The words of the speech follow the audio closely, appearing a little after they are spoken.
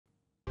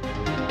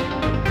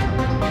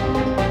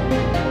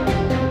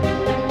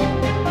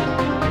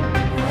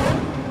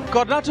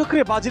कर्नाटक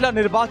रे बाजिला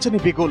निर्वाचन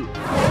बिगुल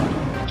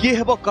किए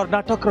हेब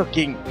कर्नाटक रो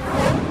किंग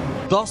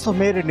 10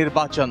 मे रे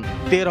निर्वाचन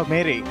 13 मे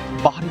रे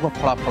बाहरिबो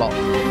फलाफल।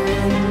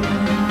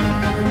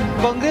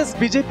 कांग्रेस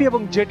बीजेपी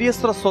और जेडीएस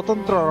रो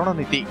स्वतंत्र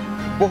रणनीति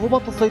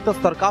बहुमत सहित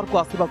सरकार को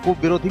आसिबा को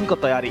विरोधी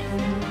तैयारी।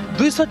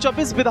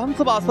 224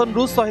 विधानसभा आसन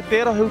रु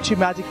 113 हेउछि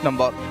मैजिक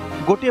नंबर।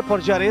 गोटे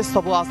पर्याय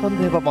सबु आसन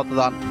हेब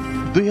मतदान।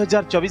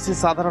 2024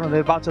 साधारण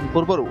निर्वाचन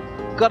पूर्व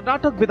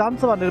कर्नाटक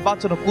विधानसभा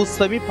निर्वाचन को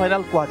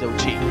सेमीफाइनाल कहा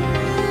जाउछि।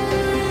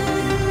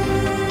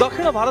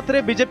 दक्षिण भारत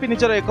में बीजेपी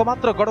निजर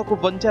एकमात्र गढ़ को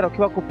बंचाई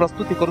रखा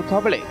प्रस्तुति करुवा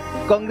बेले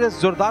कांग्रेस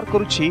जोरदार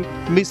करुछि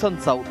मिशन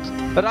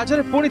साउथ। राज्य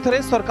में पुणी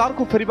थे सरकार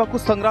को फेरवा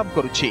संग्राम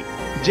करुछि।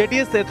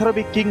 जेडीएस एथर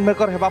भी किंग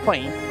मेकर हेबा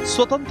पई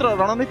स्वतंत्र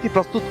रणनीति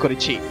प्रस्तुत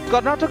करिछि।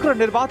 कर्नाटक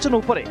निर्वाचन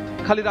उपरे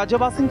खाली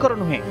राज्यवासींकर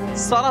नुहे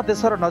सारा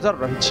देशर नजर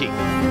रहिछि।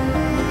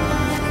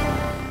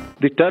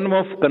 The term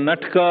of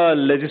Karnataka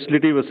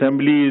Legislative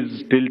Assembly is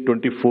till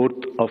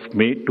 24th of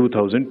May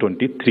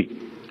 2023.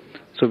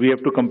 So we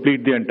have to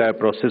complete the entire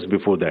process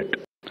before that.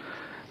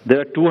 There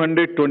are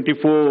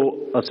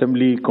 224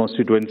 assembly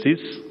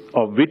constituencies,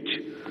 of which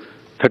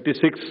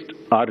 36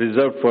 are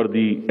reserved for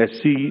the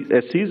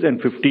SCs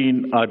and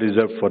 15 are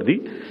reserved for the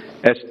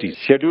STs.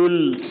 Schedule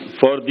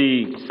for the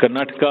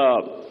Karnataka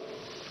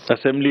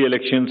Assembly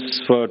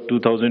elections for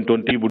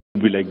 2020 would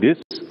be like this.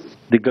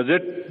 The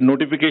Gazette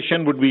notification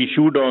would be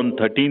issued on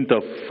 13th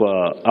of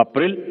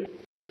April.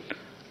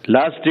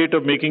 Last date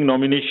of making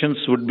nominations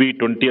would be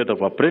 20th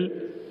of April.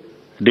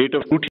 Date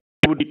of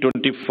scrutiny would be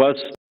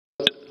 21st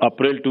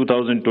April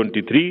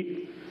 2023.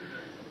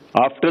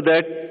 After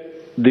that,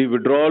 the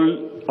withdrawal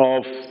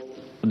of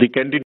the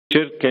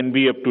candidature can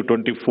be up to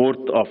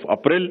 24th of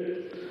April.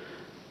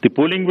 The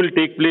polling will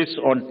take place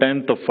on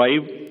 10th of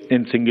 5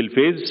 in single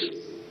phase,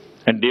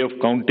 and day of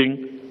counting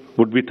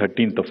would be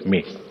 13th of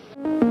May.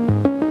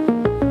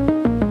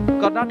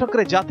 Karnataka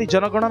रे जाति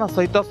जनगणना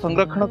सहित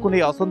संरक्षण को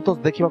नहीं असंतोष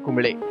देखा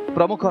मिले।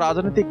 प्रमुख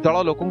राजनीतिक दल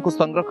लोकों को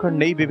संरक्षण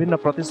नहीं विभिन्न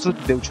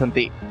प्रतिश्रुति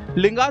देउछंती।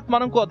 लिंगायत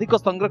मानक अधिक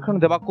संरक्षण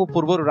देवाको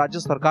पूर्व राज्य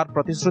सरकार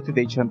प्रतिश्रुति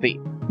देइछंती।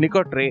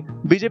 निकट रे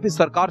बीजेपी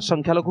सरकार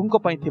संख्यालघुंक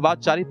पई थिबा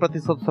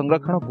 4%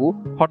 संरक्षण को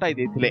हटाई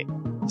देथिले,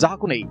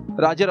 जाहाकु नहीं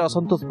राज्यर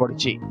असंतोष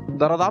बढ़िछि।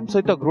 दरदाम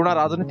सहित घृणा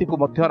राजनीति को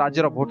मध्य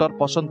राज्यर भोटर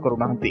पसंद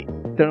करुनाहंती।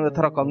 तेणु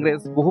एथर कांग्रेस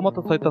बहुमत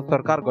सहित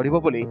सरकार गढ़िबो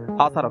बोली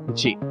आशा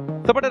रखिछि।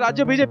 सेपटे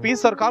राज्य बीजेपी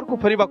सरकार को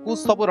फेरिबाकू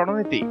सब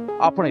रणनीति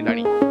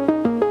आपणैलाणी।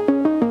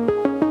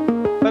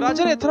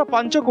 राज्य में एथर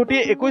 5 कोटी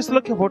 21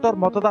 लाख भोटर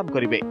मतदान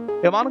करिवे।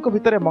 एमानक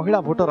भितरे महिला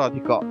भोटर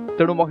अधिक,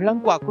 तेणु महिला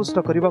को आकृष्ट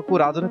करने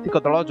राजनीतिक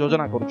दल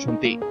योजना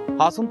करुछंती।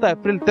 आसंता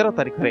एप्रिल 13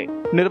 तारिख रे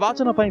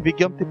निर्वाचन पई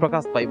विज्ञप्ति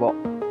प्रकाश पाइबो।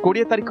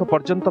 20 तारिख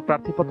पर्यंत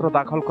प्रार्थीपत्र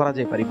दाखल करा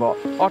जाय परिबो।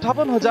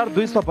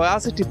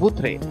 58,282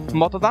 बूथ रे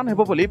मतदान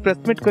हेबो बोली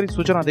प्रेसमिट करी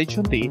सूचना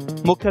दैछंती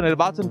मुख्य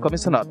निर्वाचन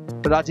commissioner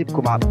Rajiv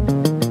Kumar.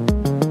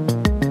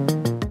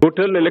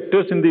 Total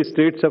electors in the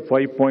states are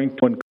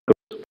 5.1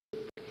 crores,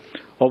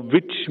 of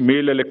which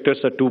male electors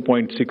are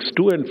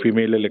 2.62 and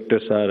female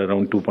electors are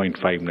around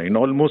 2.59,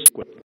 almost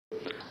equal.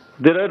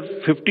 There are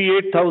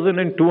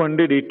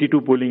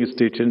 58,282 polling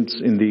stations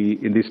in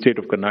the state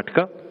of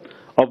Karnataka,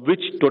 of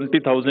which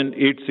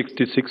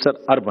 20,866 are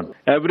urban.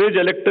 Average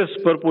electors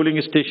per polling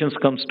stations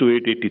comes to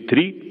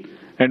 883,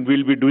 and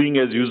we'll be doing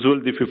as usual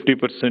the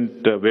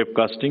 50%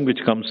 webcasting,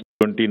 which comes to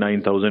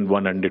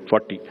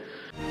 29,140.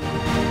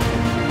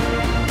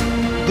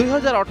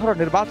 2018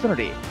 निर्वाचन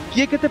रे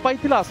किए केते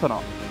पाइथिला आसन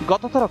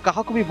गतथर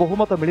काहाकु भी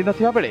बहुमत मिली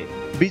नथिया बेले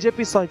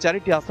BJP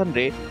 104 आसन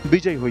रे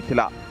विजयी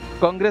होइथिला।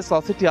 कांग्रेस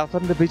 80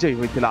 आसन रे विजयी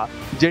होइथिला।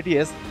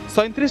 जेडीएस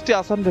 37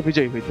 आसन रे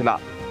विजयी होइथिला।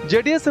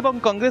 जेडीएस एवं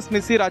कांग्रेस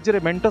मिसी राज्य रे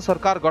मेंटो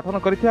सरकार गठन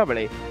करिथिया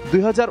बेले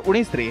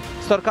 2019 रे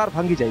सरकार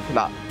भांगी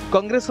जाइथिला।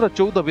 कांग्रेस रो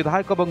 14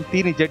 विधायक एवं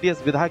 3 जेडीएस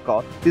विधायक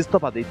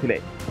इस्तीफा देथिले।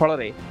 फल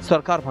रे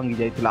सरकार भांगी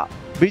जाइथिला।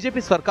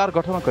 बीजेपी सरकार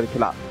गठन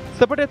करिथिला।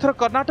 सेपटे एथर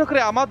कर्नाटक रे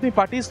आम आदमी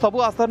पार्टी सबु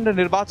आसन रे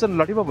निर्वाचन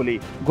लड़िबो बोली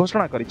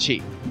घोषणा करिछि।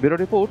 Bureau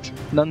report,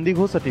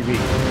 Nandighosh TV.